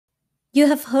You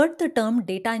have heard the term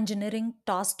data engineering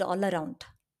tossed all around.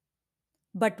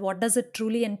 But what does it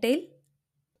truly entail?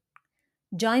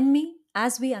 Join me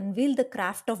as we unveil the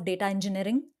craft of data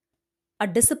engineering, a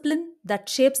discipline that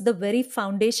shapes the very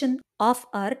foundation of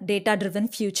our data driven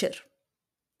future.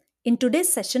 In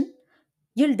today's session,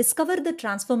 you'll discover the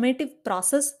transformative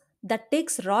process that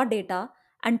takes raw data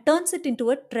and turns it into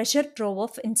a treasure trove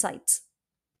of insights.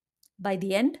 By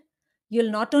the end, you'll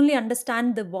not only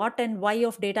understand the what and why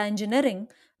of data engineering,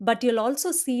 but you'll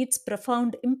also see its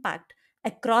profound impact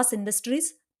across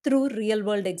industries through real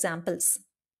world examples.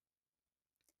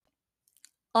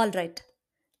 All right,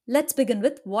 let's begin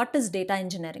with what is data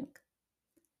engineering.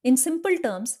 In simple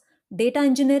terms, data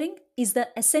engineering is the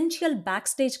essential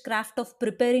backstage craft of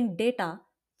preparing data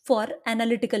for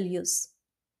analytical use.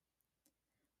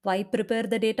 Why prepare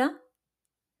the data?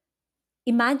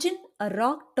 Imagine a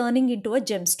rock turning into a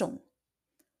gemstone.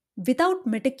 Without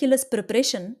meticulous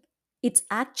preparation, its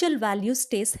actual value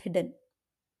stays hidden.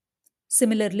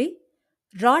 Similarly,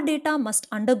 raw data must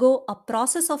undergo a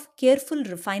process of careful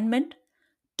refinement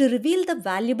to reveal the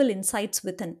valuable insights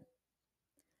within.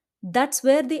 That's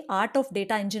where the art of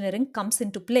data engineering comes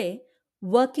into play,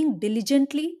 working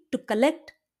diligently to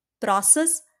collect,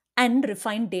 process, and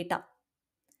refine data.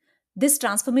 This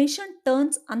transformation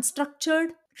turns unstructured,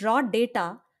 raw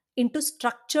data into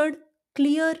structured,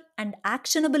 clear, and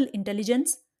actionable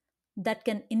intelligence that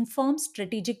can inform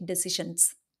strategic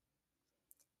decisions.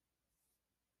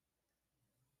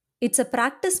 It's a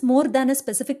practice more than a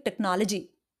specific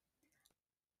technology.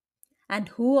 And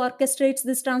who orchestrates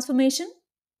this transformation?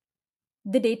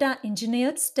 The data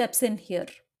engineer steps in here,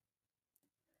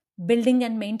 building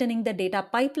and maintaining the data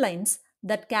pipelines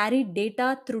that carry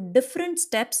data through different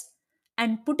steps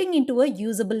and putting into a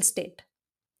usable state.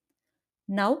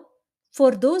 Now,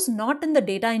 for those not in the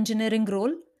data engineering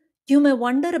role, you may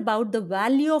wonder about the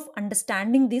value of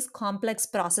understanding these complex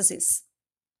processes.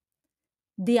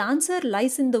 The answer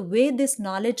lies in the way this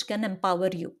knowledge can empower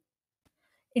you.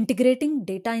 Integrating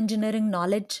data engineering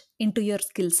knowledge into your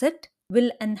skill set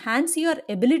will enhance your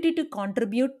ability to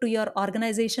contribute to your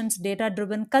organization's data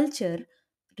driven culture,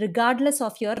 regardless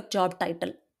of your job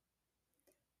title.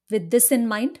 With this in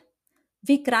mind,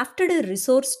 we crafted a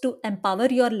resource to empower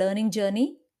your learning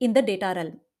journey in the data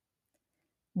realm.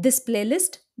 This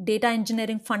playlist, Data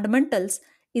Engineering Fundamentals,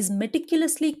 is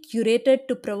meticulously curated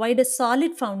to provide a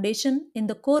solid foundation in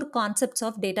the core concepts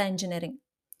of data engineering.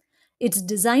 It's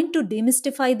designed to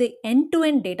demystify the end to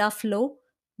end data flow,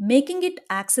 making it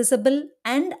accessible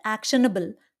and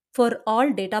actionable for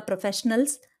all data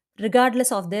professionals,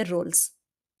 regardless of their roles.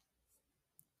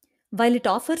 While it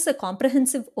offers a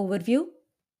comprehensive overview,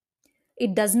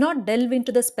 it does not delve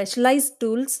into the specialized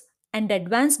tools and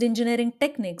advanced engineering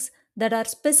techniques that are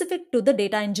specific to the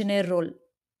data engineer role,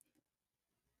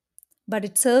 but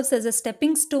it serves as a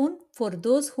stepping stone for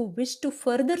those who wish to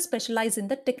further specialize in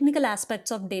the technical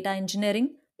aspects of data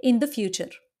engineering in the future.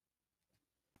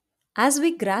 As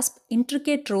we grasp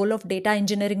intricate role of data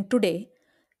engineering today,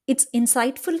 it's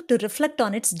insightful to reflect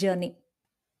on its journey.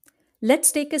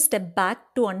 Let's take a step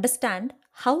back to understand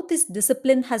how this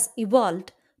discipline has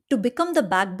evolved to become the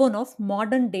backbone of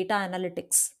modern data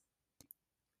analytics.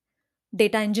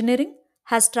 Data engineering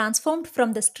has transformed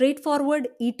from the straightforward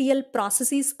ETL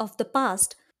processes of the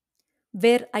past,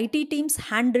 where IT teams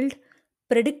handled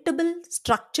predictable,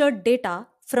 structured data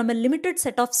from a limited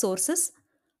set of sources,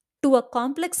 to a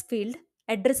complex field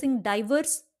addressing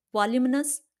diverse,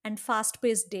 voluminous, and fast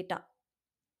paced data.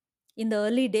 In the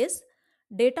early days,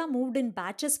 data moved in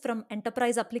batches from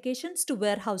enterprise applications to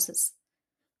warehouses,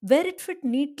 where it fit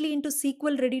neatly into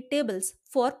SQL ready tables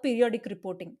for periodic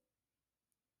reporting.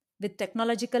 With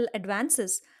technological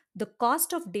advances, the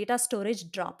cost of data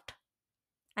storage dropped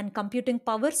and computing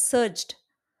power surged,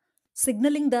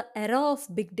 signaling the era of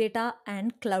big data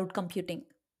and cloud computing.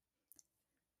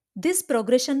 This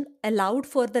progression allowed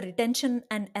for the retention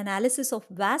and analysis of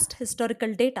vast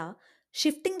historical data,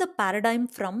 shifting the paradigm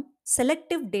from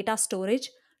selective data storage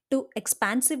to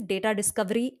expansive data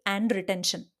discovery and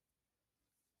retention.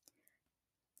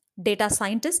 Data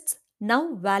scientists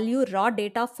now value raw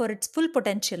data for its full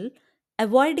potential,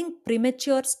 avoiding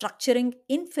premature structuring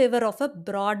in favor of a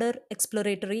broader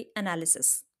exploratory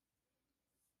analysis.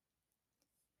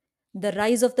 The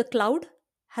rise of the cloud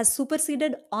has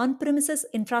superseded on premises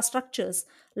infrastructures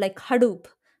like Hadoop,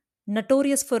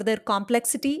 notorious for their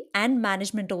complexity and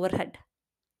management overhead.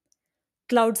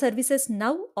 Cloud services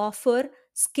now offer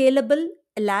scalable,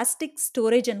 elastic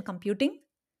storage and computing,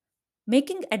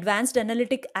 making advanced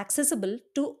analytic accessible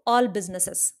to all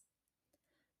businesses.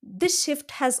 This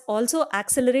shift has also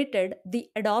accelerated the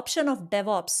adoption of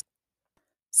DevOps,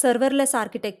 serverless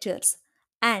architectures,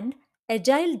 and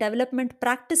agile development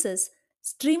practices,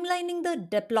 streamlining the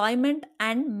deployment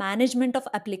and management of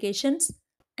applications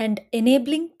and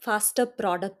enabling faster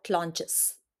product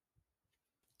launches.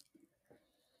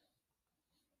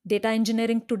 Data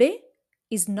engineering today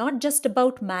is not just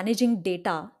about managing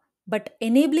data, but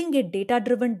enabling a data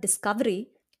driven discovery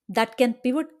that can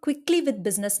pivot quickly with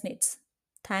business needs,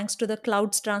 thanks to the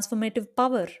cloud's transformative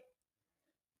power.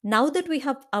 Now that we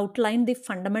have outlined the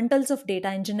fundamentals of data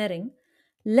engineering,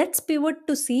 let's pivot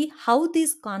to see how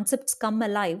these concepts come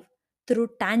alive through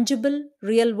tangible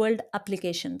real world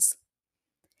applications.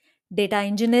 Data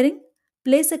engineering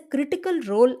plays a critical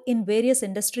role in various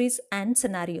industries and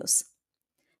scenarios.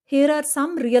 Here are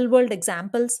some real world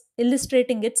examples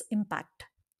illustrating its impact.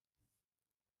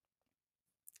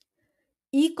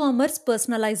 E commerce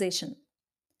personalization.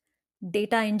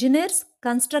 Data engineers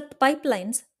construct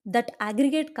pipelines that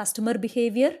aggregate customer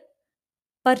behavior,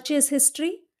 purchase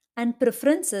history, and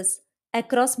preferences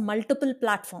across multiple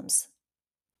platforms.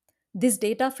 This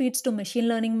data feeds to machine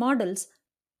learning models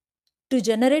to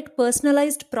generate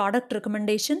personalized product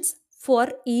recommendations for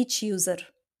each user.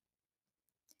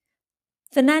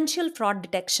 Financial fraud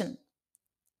detection.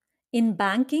 In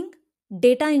banking,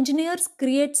 data engineers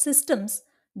create systems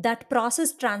that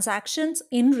process transactions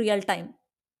in real time.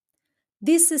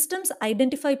 These systems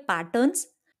identify patterns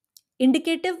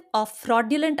indicative of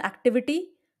fraudulent activity,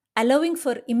 allowing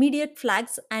for immediate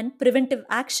flags and preventive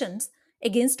actions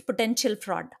against potential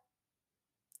fraud.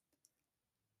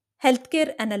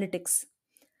 Healthcare analytics.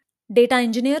 Data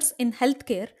engineers in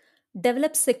healthcare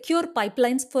develop secure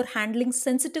pipelines for handling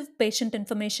sensitive patient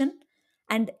information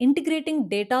and integrating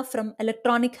data from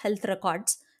electronic health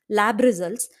records, lab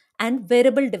results, and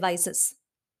wearable devices.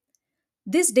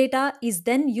 This data is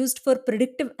then used for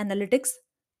predictive analytics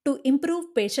to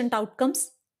improve patient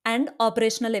outcomes and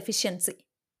operational efficiency.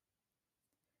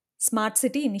 Smart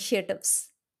city initiatives.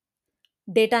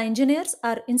 Data engineers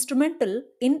are instrumental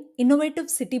in innovative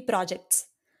city projects,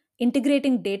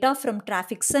 integrating data from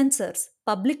traffic sensors,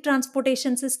 public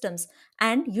transportation systems,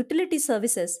 and utility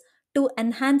services to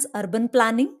enhance urban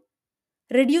planning,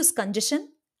 reduce congestion,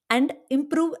 and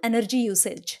improve energy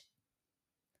usage.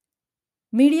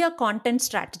 Media content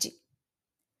strategy.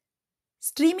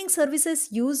 Streaming services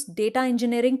use data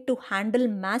engineering to handle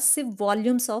massive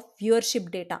volumes of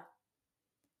viewership data.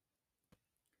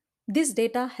 This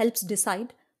data helps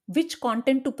decide which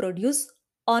content to produce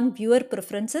on viewer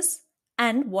preferences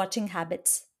and watching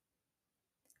habits.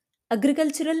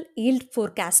 Agricultural yield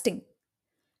forecasting.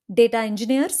 Data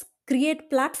engineers create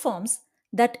platforms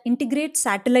that integrate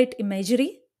satellite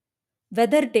imagery,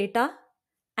 weather data,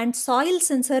 and soil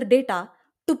sensor data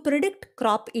to predict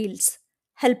crop yields,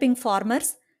 helping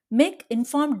farmers make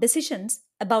informed decisions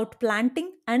about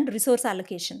planting and resource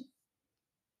allocation.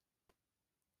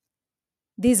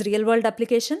 These real world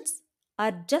applications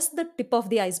are just the tip of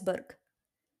the iceberg.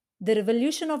 The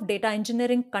revolution of data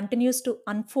engineering continues to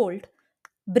unfold,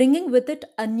 bringing with it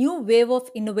a new wave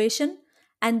of innovation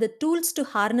and the tools to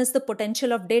harness the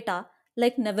potential of data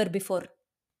like never before.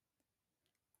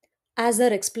 As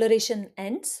our exploration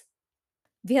ends,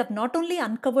 we have not only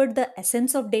uncovered the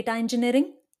essence of data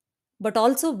engineering, but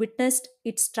also witnessed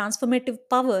its transformative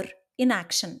power in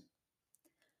action.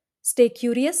 Stay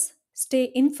curious,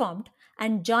 stay informed,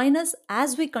 and join us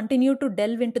as we continue to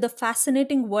delve into the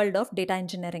fascinating world of data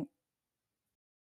engineering.